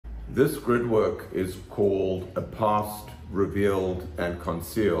This grid work is called A Past Revealed and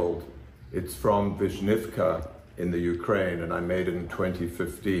Concealed. It's from Vishnivka in the Ukraine, and I made it in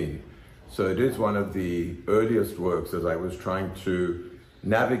 2015. So it is one of the earliest works as I was trying to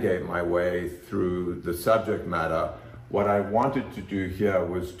navigate my way through the subject matter. What I wanted to do here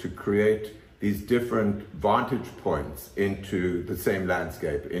was to create these different vantage points into the same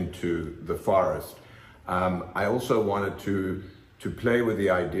landscape, into the forest. I also wanted to play with the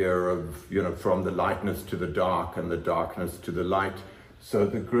idea of, from the lightness to the dark and the darkness to the light. So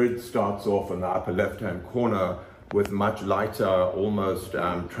the grid starts off in the upper left-hand corner with much lighter, almost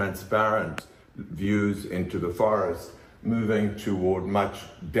transparent views into the forest, moving toward much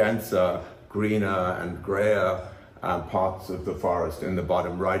denser, greener and grayer parts of the forest in the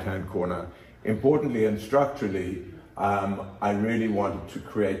bottom right-hand corner. Importantly and structurally, I really wanted to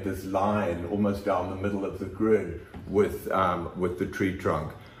create this line almost down the middle of the grid with the tree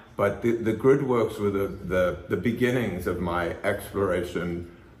trunk. But the grid works were the beginnings of my exploration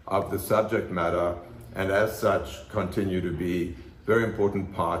of the subject matter, and as such continue to be very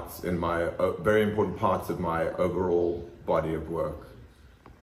important parts of my overall body of work.